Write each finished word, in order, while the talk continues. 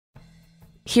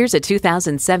Here's a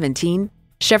 2017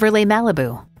 Chevrolet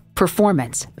Malibu.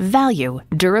 Performance, value,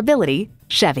 durability,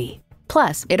 Chevy.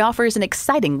 Plus, it offers an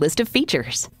exciting list of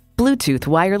features: Bluetooth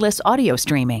wireless audio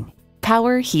streaming,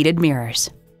 power heated mirrors,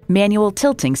 manual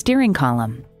tilting steering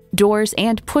column, doors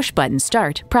and push-button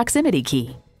start proximity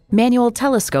key, manual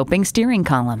telescoping steering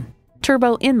column,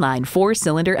 turbo inline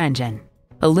 4-cylinder engine,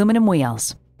 aluminum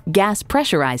wheels, gas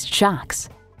pressurized shocks,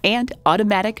 and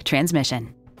automatic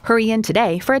transmission. Hurry in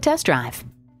today for a test drive.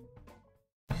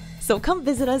 So come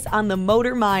visit us on the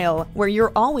Motor Mile, where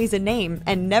you're always a name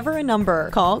and never a number.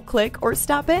 Call, click, or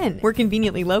stop in. We're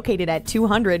conveniently located at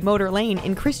 200 Motor Lane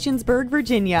in Christiansburg,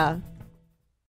 Virginia.